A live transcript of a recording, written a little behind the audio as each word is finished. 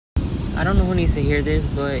I don't know who needs to hear this,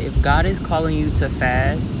 but if God is calling you to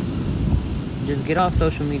fast, just get off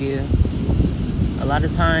social media. A lot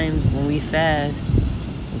of times when we fast,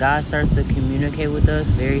 God starts to communicate with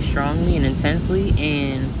us very strongly and intensely,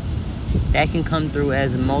 and that can come through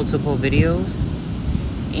as multiple videos.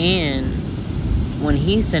 And when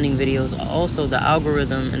he's sending videos, also the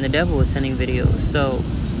algorithm and the devil is sending videos. So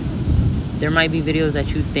there might be videos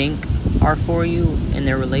that you think are for you and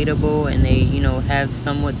they're relatable and they, have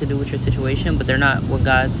somewhat to do with your situation, but they're not what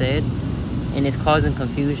God said, and it's causing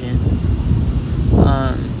confusion.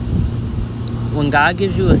 When God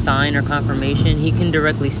gives you a sign or confirmation, he can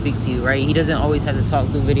directly speak to you, right? He doesn't always have to talk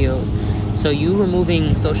through videos. So you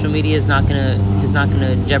removing social media is not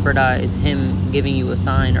gonna jeopardize him giving you a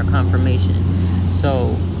sign or confirmation.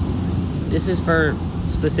 So this is for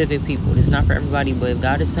specific people. This is not for everybody, but if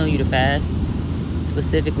God is telling you to fast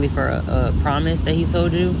specifically for a promise that he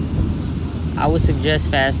told you, I would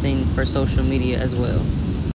suggest fasting for social media as well.